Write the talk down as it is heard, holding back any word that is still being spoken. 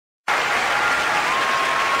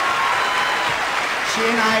she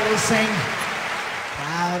and I will sing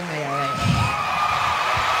Proud Mary.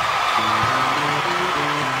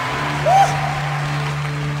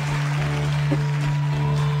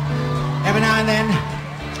 Every now and then,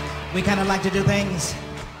 we kind of like to do things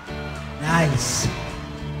nice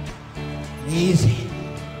and easy.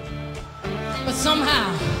 But somehow,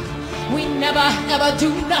 we never ever do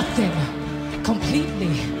nothing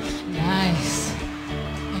completely nice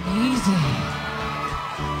and easy.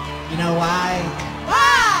 You know why?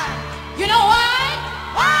 Why? You know why?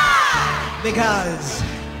 Why? Because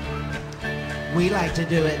we like to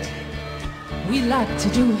do it. We like to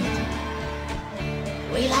do it.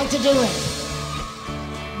 We like to do it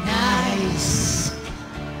nice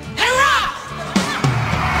and rock.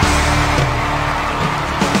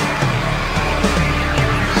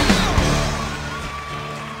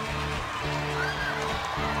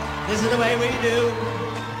 This is the way we do.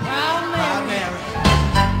 Proud Mary. Proud Mary.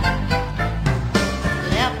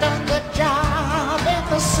 Left a good job in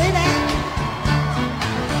the city,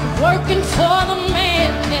 Working for the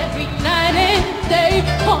man every night and day.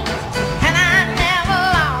 and I never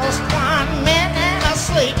lost 1 minute of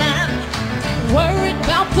sleeping. Worried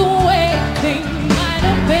about the way things might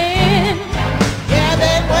have been. Yeah,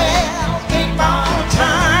 they will keep on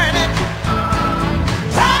turning.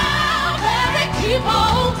 Proud Mary, keep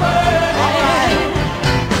on burning.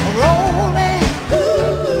 Rolling,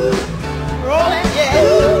 ooh, rolling, yeah,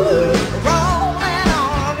 rolling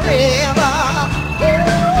on a river.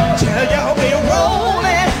 Tell you we're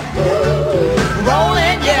rolling,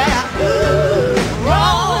 rolling, yeah,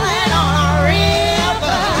 rolling on a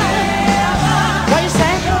river. What you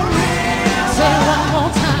say? Say it one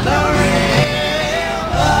more time. The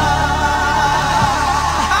river.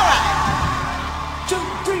 All right. 2,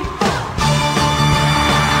 3, 4.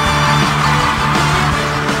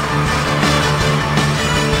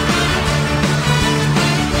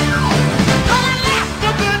 I left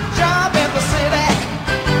a good job in the city.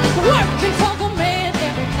 Working for the man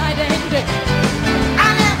every night and day. I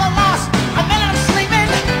never lost a minute of sleeping.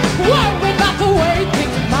 Worried about the way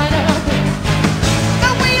things might have been.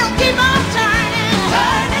 The wheel keep on turning,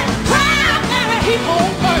 turning. Proud Mary, keep on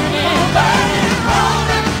burning. Burning,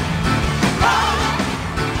 rolling, rolling,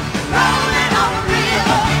 rolling on the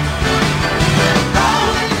river.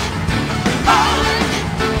 Rolling, rolling,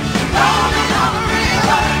 rolling on the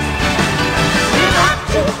river. You got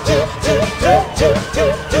to, to, to, to, to, to,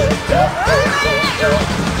 to, to.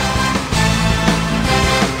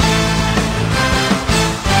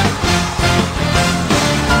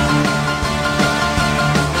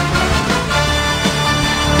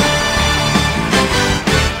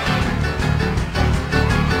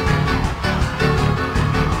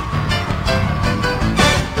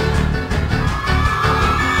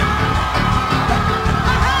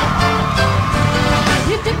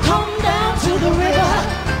 You can come down to the river.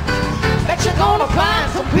 Bet you're gonna find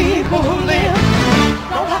some people who live.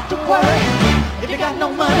 Don't have to worry if you got no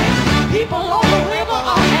money. People on